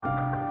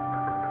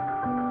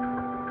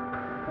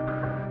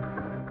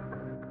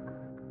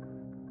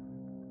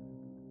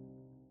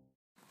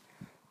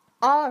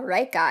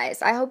Alright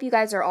guys, I hope you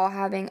guys are all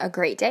having a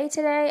great day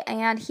today,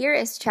 and here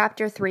is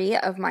chapter 3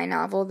 of my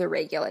novel, The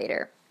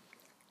Regulator.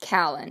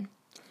 Callan.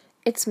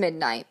 It's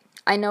midnight.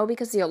 I know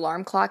because the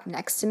alarm clock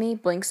next to me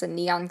blinks a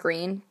neon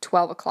green,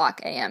 12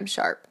 o'clock a.m.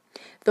 sharp.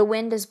 The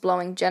wind is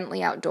blowing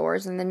gently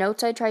outdoors, and the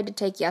notes I tried to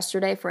take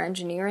yesterday for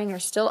engineering are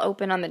still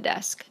open on the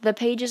desk, the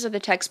pages of the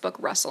textbook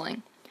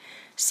rustling.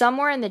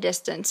 Somewhere in the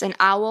distance, an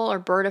owl or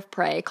bird of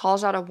prey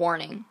calls out a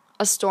warning.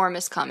 A storm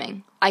is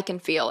coming. I can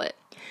feel it.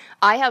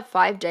 I have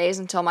 5 days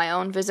until my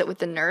own visit with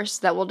the nurse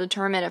that will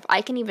determine if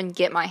I can even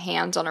get my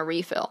hands on a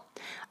refill.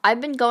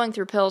 I've been going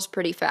through pills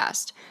pretty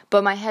fast,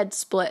 but my head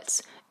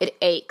splits. It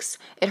aches.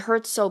 It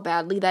hurts so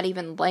badly that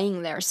even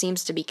laying there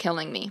seems to be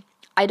killing me.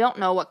 I don't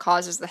know what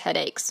causes the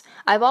headaches.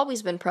 I've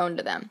always been prone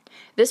to them.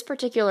 This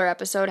particular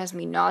episode has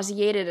me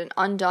nauseated and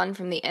undone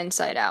from the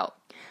inside out.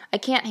 I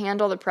can't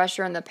handle the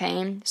pressure and the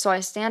pain, so I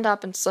stand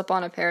up and slip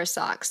on a pair of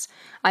socks.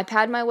 I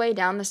pad my way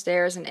down the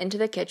stairs and into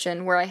the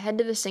kitchen, where I head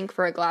to the sink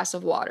for a glass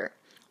of water.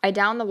 I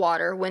down the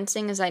water,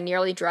 wincing as I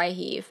nearly dry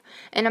heave,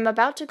 and I'm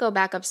about to go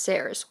back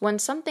upstairs when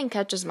something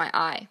catches my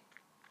eye.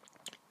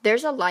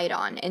 There's a light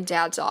on in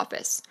Dad's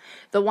office,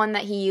 the one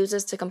that he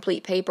uses to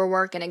complete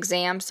paperwork and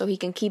exams so he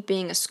can keep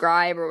being a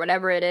scribe or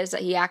whatever it is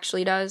that he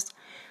actually does.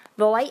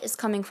 The light is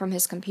coming from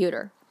his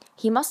computer.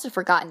 He must have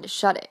forgotten to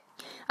shut it.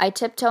 I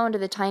tiptoe into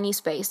the tiny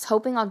space,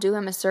 hoping I'll do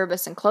him a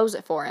service and close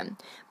it for him,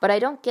 but I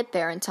don't get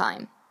there in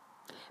time.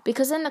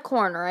 Because in the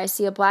corner I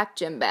see a black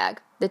gym bag,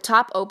 the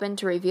top open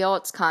to reveal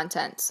its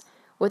contents.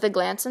 With a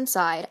glance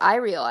inside, I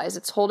realize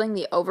it's holding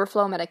the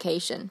overflow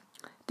medication,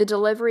 the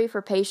delivery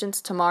for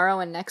patients tomorrow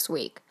and next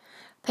week,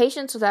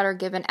 patients that are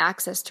given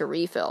access to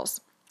refills.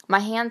 My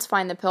hands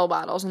find the pill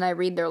bottles and I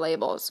read their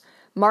labels.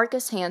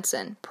 Marcus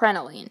Hansen,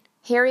 Prenoline,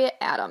 Harriet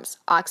Adams,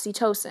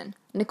 Oxytocin,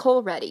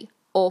 Nicole Reddy,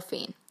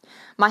 Olfine.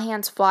 My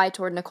hands fly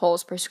toward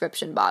Nicole's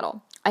prescription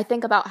bottle. I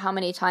think about how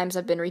many times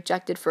I've been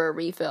rejected for a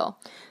refill.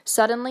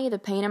 Suddenly, the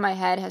pain in my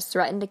head has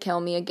threatened to kill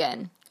me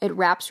again. It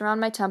wraps around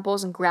my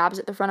temples and grabs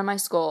at the front of my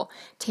skull,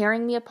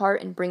 tearing me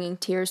apart and bringing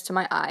tears to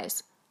my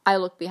eyes. I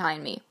look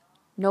behind me.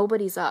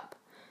 Nobody's up.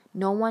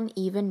 No one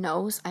even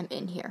knows I'm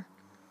in here.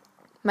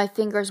 My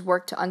fingers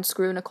work to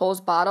unscrew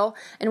Nicole's bottle,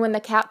 and when the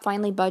cap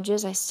finally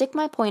budges, I stick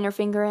my pointer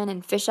finger in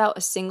and fish out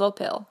a single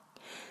pill.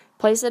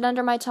 Place it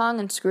under my tongue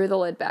and screw the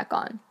lid back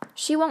on.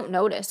 She won't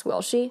notice,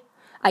 will she?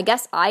 I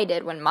guess I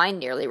did when mine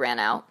nearly ran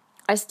out.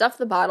 I stuff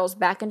the bottles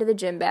back into the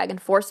gym bag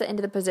and force it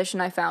into the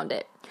position I found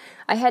it.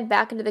 I head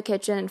back into the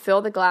kitchen and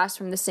fill the glass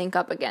from the sink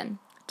up again.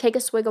 Take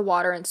a swig of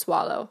water and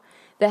swallow.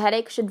 The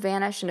headache should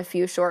vanish in a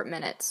few short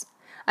minutes.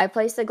 I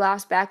place the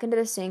glass back into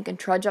the sink and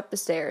trudge up the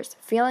stairs,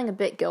 feeling a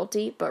bit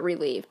guilty but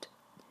relieved.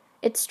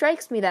 It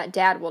strikes me that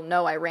Dad will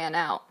know I ran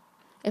out.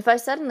 If I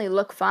suddenly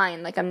look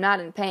fine, like I'm not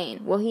in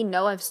pain, will he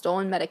know I've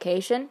stolen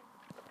medication?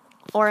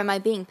 Or am I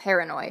being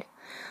paranoid?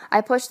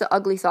 I push the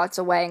ugly thoughts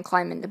away and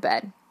climb into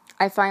bed.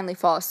 I finally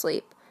fall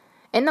asleep.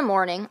 In the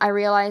morning, I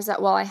realize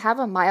that while I have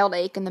a mild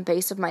ache in the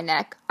base of my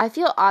neck, I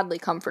feel oddly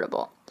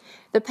comfortable.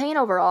 The pain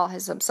overall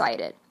has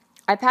subsided.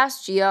 I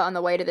pass Gia on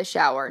the way to the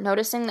shower,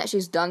 noticing that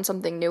she's done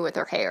something new with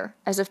her hair,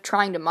 as if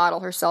trying to model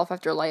herself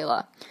after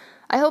Layla.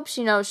 I hope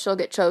she knows she'll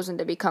get chosen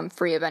to become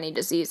free of any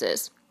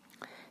diseases.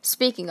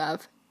 Speaking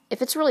of,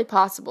 if it's really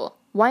possible,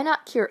 why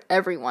not cure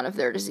every one of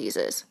their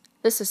diseases?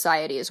 This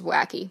society is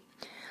wacky.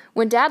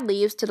 When Dad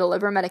leaves to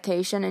deliver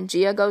medication and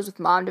Gia goes with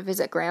Mom to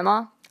visit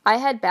Grandma, I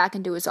head back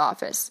into his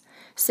office.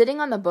 Sitting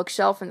on the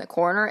bookshelf in the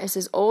corner is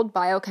his old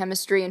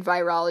biochemistry and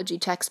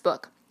virology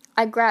textbook.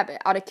 I grab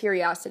it out of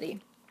curiosity.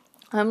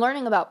 I'm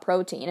learning about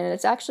protein, and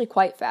it's actually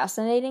quite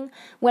fascinating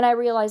when I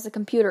realize the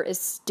computer is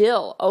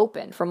still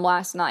open from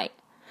last night.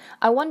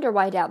 I wonder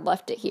why Dad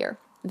left it here.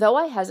 Though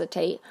I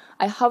hesitate,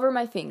 I hover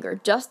my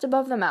finger just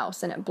above the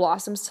mouse and it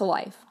blossoms to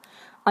life.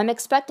 I'm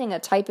expecting a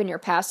type in your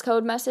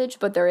passcode message,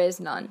 but there is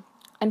none.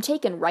 I'm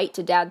taken right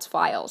to Dad's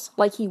files,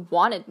 like he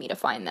wanted me to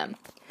find them.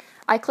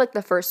 I click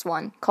the first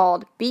one,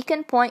 called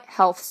Beacon Point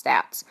Health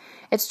Stats.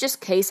 It's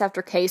just case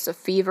after case of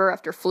fever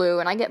after flu,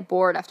 and I get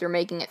bored after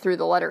making it through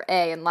the letter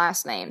A in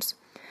last names.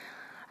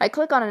 I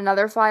click on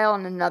another file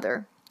and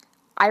another.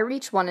 I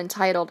reach one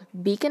entitled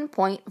Beacon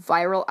Point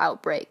Viral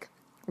Outbreak.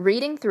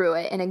 Reading through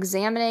it and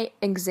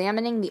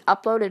examining the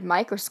uploaded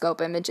microscope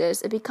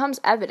images, it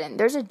becomes evident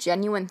there's a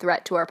genuine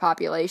threat to our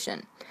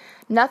population.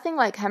 Nothing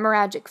like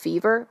hemorrhagic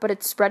fever, but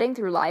it's spreading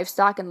through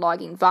livestock and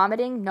logging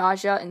vomiting,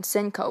 nausea, and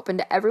syncope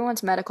into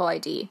everyone's medical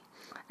ID.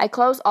 I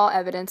close all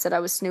evidence that I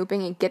was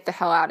snooping and get the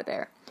hell out of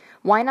there.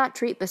 Why not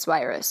treat this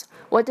virus?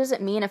 What does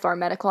it mean if our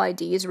medical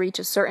IDs reach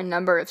a certain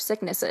number of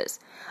sicknesses?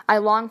 I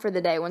long for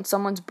the day when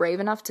someone's brave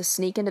enough to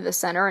sneak into the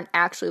center and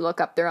actually look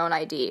up their own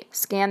ID,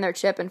 scan their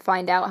chip and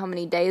find out how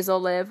many days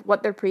they'll live,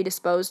 what they're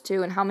predisposed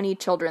to, and how many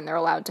children they're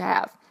allowed to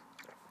have.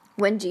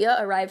 When Gia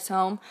arrives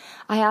home,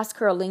 I ask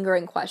her a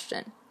lingering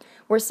question.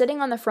 We're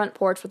sitting on the front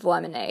porch with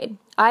lemonade.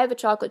 I have a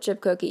chocolate chip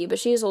cookie, but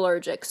she's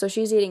allergic, so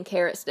she's eating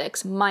carrot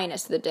sticks,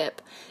 minus the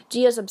dip.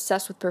 Gia's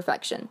obsessed with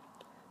perfection.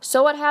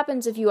 So what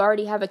happens if you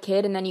already have a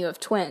kid and then you have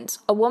twins?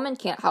 A woman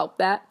can't help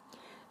that.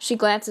 She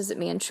glances at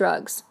me and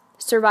shrugs.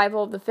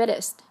 Survival of the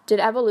fittest.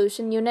 Did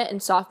evolution unit in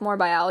sophomore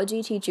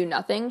biology teach you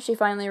nothing? She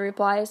finally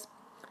replies.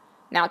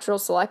 Natural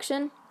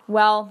selection?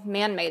 Well,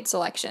 man-made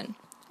selection.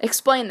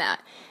 Explain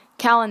that.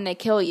 Callan, they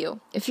kill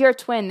you. If you're a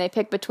twin, they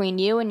pick between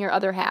you and your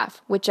other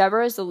half.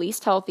 Whichever is the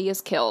least healthy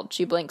is killed.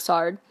 She blinks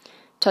hard.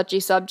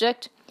 Touchy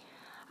subject?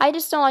 I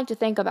just don't like to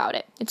think about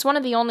it. It's one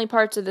of the only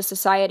parts of the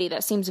society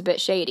that seems a bit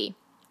shady.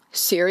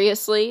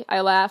 Seriously? I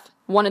laugh.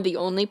 One of the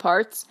only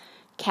parts?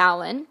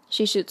 Callan,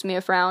 she shoots me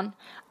a frown.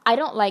 I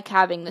don't like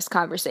having this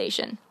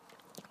conversation.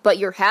 But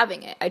you're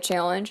having it, I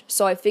challenge,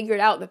 so I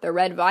figured out that the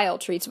red vial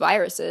treats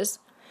viruses.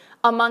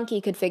 A monkey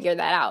could figure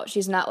that out.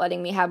 She's not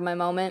letting me have my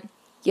moment.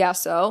 Yeah,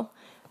 so?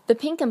 The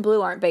pink and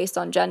blue aren't based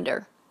on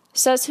gender.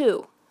 Says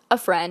who? A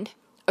friend.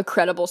 A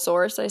credible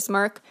source, I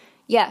smirk.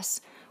 Yes.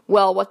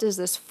 Well, what does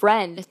this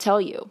friend tell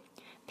you?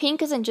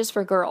 Pink isn't just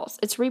for girls.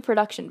 It's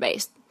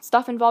reproduction-based.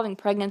 Stuff involving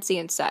pregnancy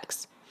and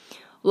sex.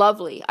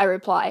 Lovely, I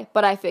reply,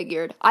 but I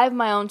figured. I have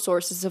my own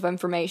sources of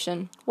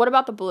information. What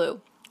about the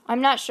blue? I'm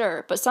not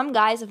sure, but some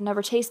guys have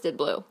never tasted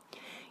blue.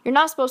 You're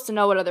not supposed to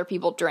know what other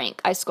people drink,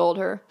 I scold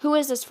her. Who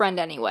is this friend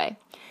anyway?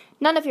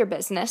 None of your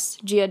business.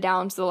 Gia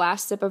downs the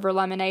last sip of her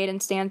lemonade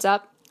and stands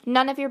up.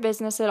 None of your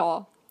business at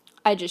all.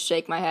 I just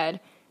shake my head.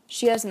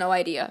 She has no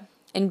idea.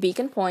 In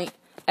Beacon Point,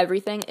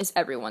 everything is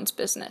everyone's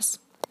business.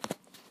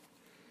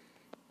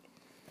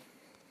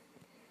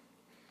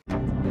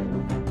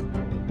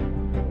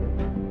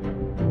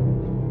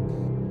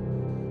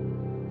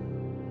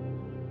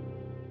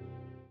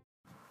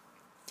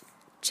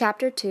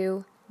 Chapter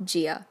 2,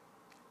 Gia.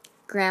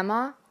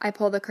 Grandma, I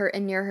pull the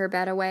curtain near her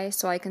bed away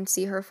so I can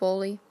see her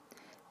fully.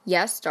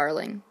 Yes,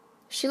 darling.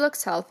 She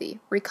looks healthy,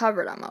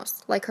 recovered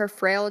almost, like her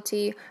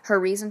frailty, her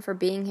reason for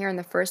being here in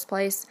the first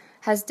place,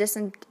 has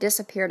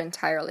disappeared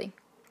entirely.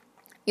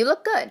 You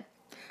look good.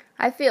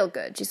 I feel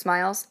good, she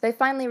smiles. They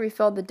finally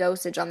refilled the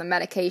dosage on the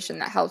medication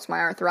that helps my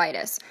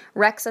arthritis.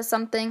 Rex says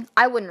something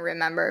I wouldn't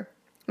remember.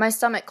 My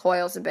stomach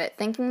coils a bit,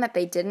 thinking that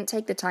they didn't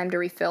take the time to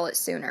refill it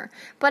sooner,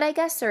 but I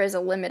guess there is a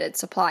limited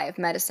supply of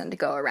medicine to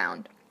go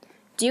around.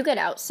 Do you get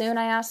out soon,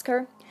 I ask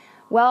her.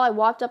 Well, I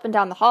walked up and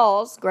down the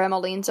halls. Grandma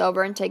leans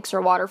over and takes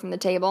her water from the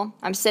table.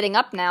 I'm sitting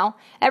up now.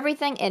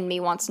 Everything in me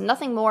wants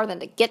nothing more than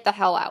to get the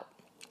hell out.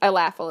 I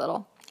laugh a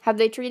little. Have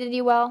they treated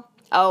you well?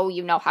 Oh,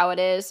 you know how it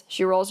is.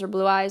 She rolls her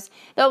blue eyes.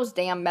 Those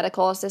damn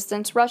medical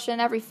assistants rush in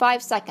every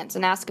 5 seconds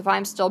and ask if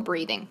I'm still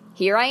breathing.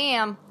 Here I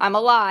am. I'm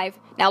alive.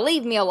 Now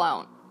leave me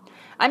alone.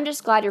 I'm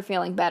just glad you're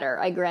feeling better,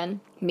 I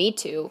grin. Me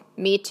too.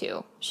 Me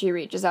too. She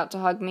reaches out to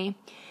hug me.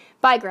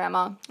 Bye,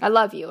 Grandma. I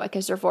love you. I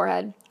kiss her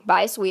forehead.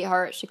 Bye,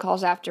 sweetheart, she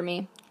calls after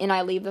me, and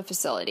I leave the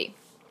facility.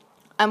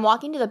 I'm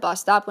walking to the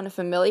bus stop when a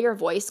familiar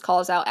voice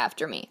calls out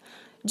after me.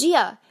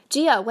 Gia,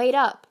 wait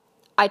up.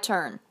 I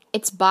turn.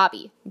 It's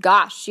Bobby.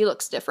 Gosh, she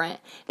looks different.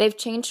 They've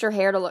changed her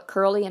hair to look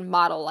curly and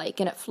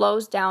model-like, and it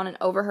flows down and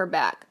over her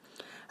back.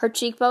 Her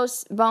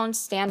cheekbones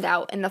stand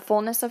out, and the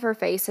fullness of her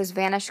face has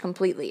vanished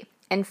completely.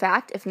 In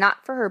fact, if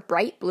not for her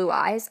bright blue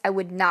eyes, I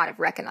would not have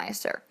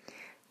recognized her.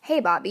 Hey,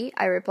 Bobby,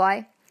 I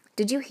reply.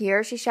 Did you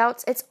hear? She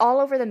shouts. It's all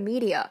over the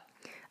media.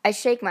 I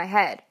shake my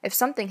head. If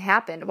something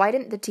happened, why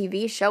didn't the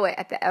TV show it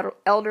at the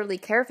elderly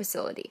care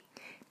facility?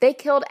 They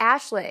killed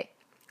Ashley.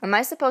 Am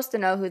I supposed to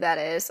know who that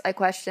is? I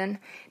question.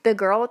 The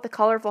girl with the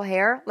colorful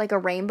hair, like a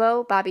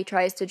rainbow? Bobby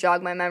tries to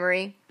jog my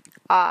memory.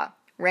 Ah,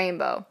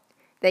 Rainbow.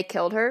 They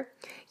killed her?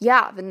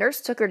 Yeah, the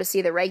nurse took her to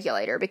see the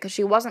regulator because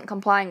she wasn't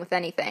complying with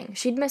anything.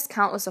 She'd missed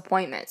countless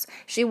appointments.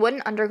 She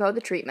wouldn't undergo the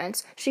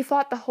treatments. She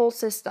fought the whole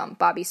system.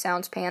 Bobby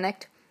sounds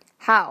panicked.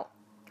 How?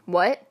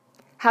 What?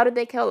 How did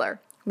they kill her?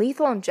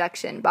 Lethal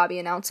injection, Bobby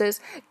announces.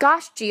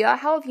 Gosh, Gia,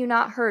 how have you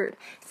not heard?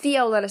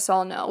 Theo let us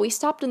all know. We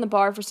stopped in the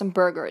bar for some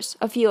burgers.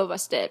 A few of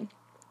us did.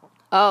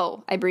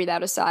 Oh, I breathe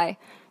out a sigh.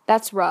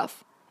 That's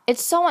rough.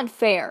 It's so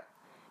unfair.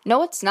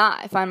 No, it's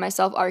not, I find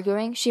myself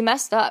arguing. She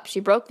messed up.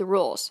 She broke the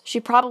rules. She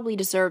probably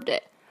deserved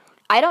it.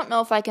 I don't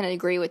know if I can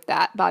agree with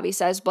that, Bobby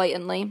says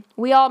blatantly.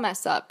 We all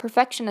mess up.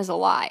 Perfection is a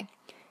lie.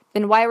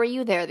 Then why were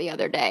you there the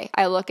other day?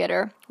 I look at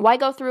her. Why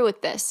go through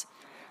with this?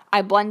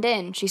 I blend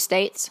in, she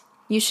states.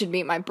 You should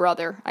meet my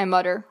brother, I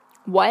mutter.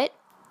 What?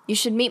 You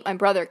should meet my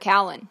brother,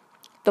 Callan.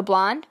 The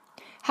blonde?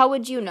 How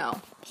would you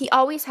know? He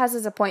always has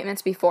his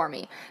appointments before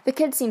me. The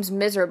kid seems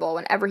miserable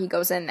whenever he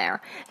goes in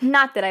there.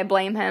 Not that I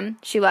blame him.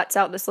 She lets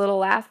out this little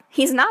laugh.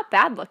 He's not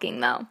bad looking,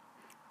 though.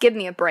 Give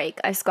me a break,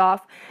 I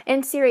scoff.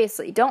 And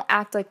seriously, don't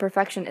act like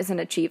perfection isn't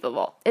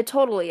achievable. It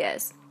totally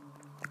is.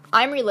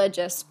 I'm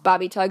religious,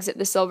 Bobby tugs at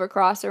the silver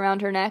cross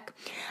around her neck.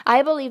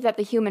 I believe that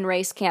the human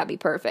race can't be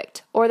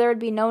perfect, or there would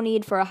be no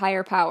need for a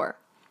higher power.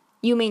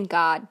 You mean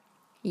God?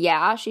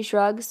 Yeah, she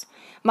shrugs.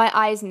 My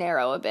eyes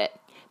narrow a bit.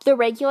 The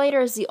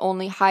regulator is the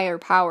only higher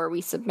power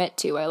we submit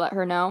to, I let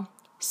her know.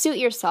 Suit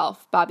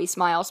yourself, Bobby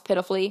smiles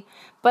pitifully,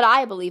 but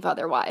I believe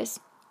otherwise.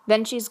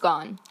 Then she's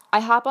gone. I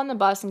hop on the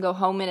bus and go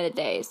home in a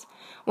daze.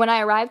 When I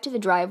arrive to the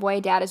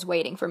driveway, Dad is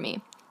waiting for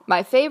me.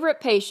 My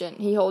favorite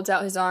patient, he holds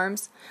out his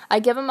arms. I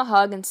give him a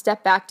hug and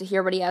step back to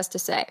hear what he has to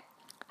say.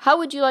 How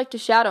would you like to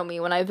shadow me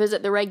when I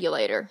visit the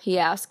regulator? He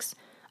asks.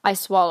 I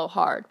swallow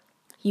hard.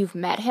 You've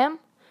met him?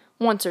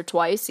 Once or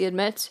twice, he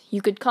admits.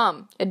 You could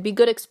come. It'd be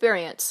good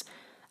experience.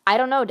 I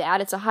don't know, Dad.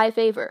 It's a high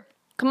favor.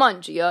 Come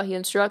on, Gia, he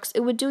instructs.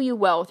 It would do you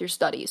well with your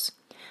studies.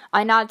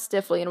 I nod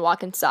stiffly and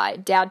walk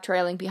inside, Dad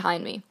trailing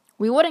behind me.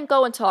 We wouldn't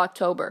go until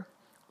October.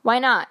 Why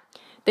not?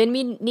 They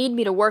need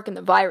me to work in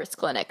the virus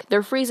clinic.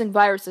 They're freezing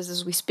viruses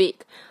as we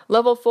speak.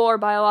 Level 4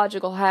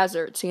 biological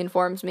hazards, he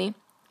informs me.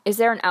 Is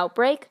there an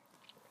outbreak?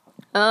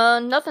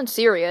 Nothing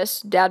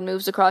serious. Dad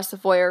moves across the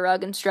foyer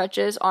rug and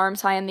stretches,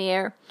 arms high in the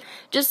air.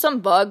 Just some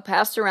bug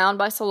passed around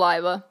by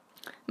saliva.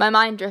 My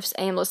mind drifts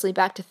aimlessly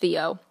back to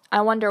Theo.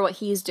 I wonder what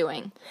he's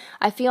doing.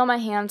 I feel my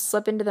hand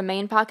slip into the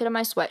main pocket of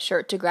my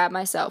sweatshirt to grab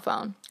my cell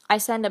phone. I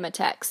send him a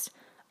text.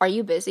 Are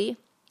you busy?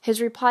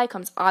 His reply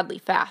comes oddly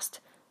fast.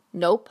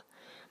 Nope.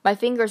 My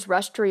fingers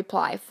rush to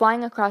reply,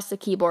 flying across the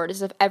keyboard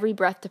as if every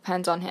breath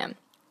depends on him.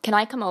 Can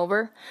I come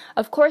over?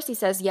 Of course he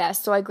says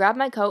yes, so I grab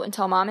my coat and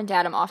tell Mom and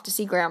Dad I'm off to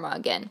see Grandma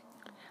again.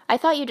 I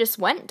thought you just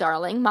went,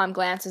 darling, Mom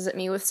glances at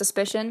me with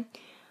suspicion.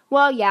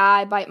 Well, yeah,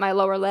 I bite my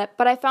lower lip,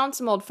 but I found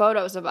some old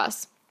photos of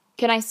us.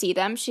 Can I see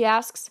them? She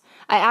asks.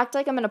 I act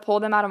like I'm going to pull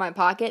them out of my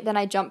pocket, then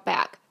I jump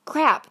back.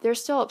 Crap, they're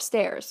still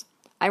upstairs.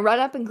 I run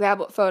up and grab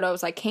what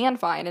photos I can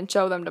find and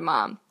show them to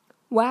Mom.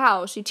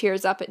 Wow, she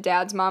tears up at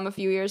Dad's mom a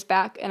few years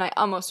back, and I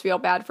almost feel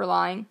bad for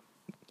lying.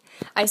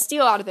 I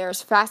steal out of there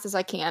as fast as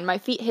I can, my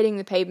feet hitting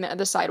the pavement of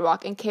the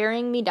sidewalk and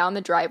carrying me down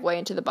the driveway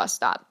into the bus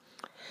stop.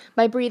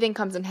 My breathing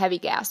comes in heavy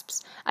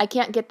gasps. I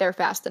can't get there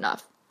fast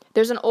enough.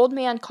 There's an old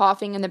man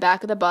coughing in the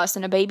back of the bus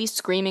and a baby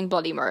screaming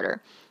bloody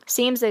murder.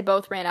 Seems they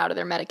both ran out of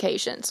their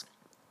medications.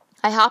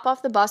 I hop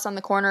off the bus on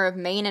the corner of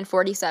Main and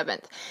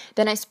 47th.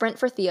 Then I sprint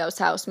for Theo's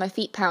house, my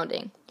feet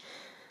pounding.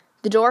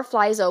 The door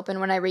flies open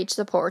when I reach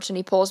the porch and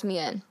he pulls me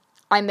in.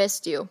 I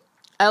missed you.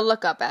 I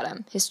look up at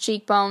him. His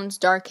cheekbones,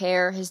 dark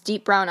hair, his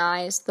deep brown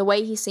eyes, the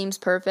way he seems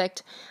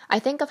perfect. I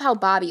think of how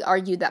Bobby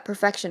argued that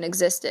perfection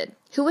existed.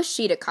 Who was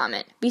she to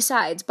comment?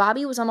 Besides,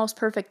 Bobby was almost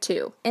perfect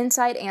too,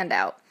 inside and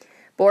out.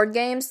 Board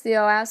games?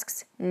 Theo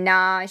asks.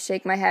 Nah, I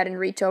shake my head and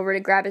reach over to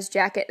grab his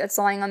jacket that's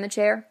lying on the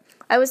chair.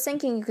 I was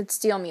thinking you could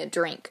steal me a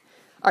drink.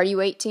 Are you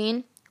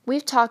 18?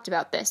 We've talked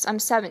about this. I'm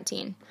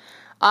 17.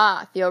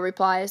 Ah, Theo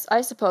replies.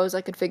 I suppose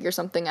I could figure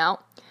something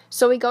out.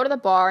 So we go to the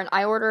bar, and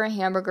I order a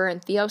hamburger,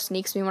 and Theo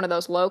sneaks me one of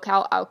those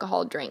low-cal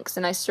alcohol drinks,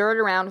 and I stir it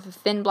around with a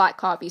thin black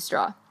coffee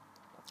straw.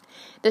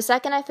 The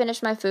second I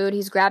finish my food,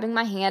 he's grabbing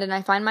my hand, and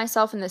I find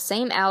myself in the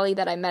same alley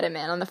that I met him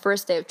in on the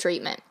first day of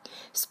treatment.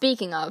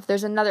 Speaking of,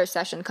 there's another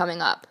session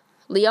coming up.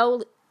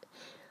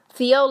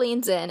 Theo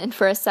leans in, and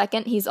for a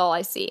second, he's all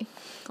I see.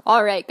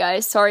 All right,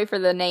 guys, sorry for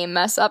the name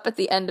mess up at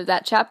the end of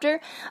that chapter,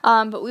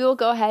 but we will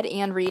go ahead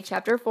and read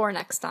Chapter 4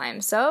 next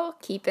time. So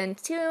keep in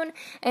tune,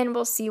 and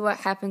we'll see what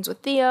happens with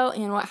Theo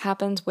and what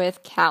happens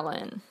with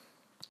Callan.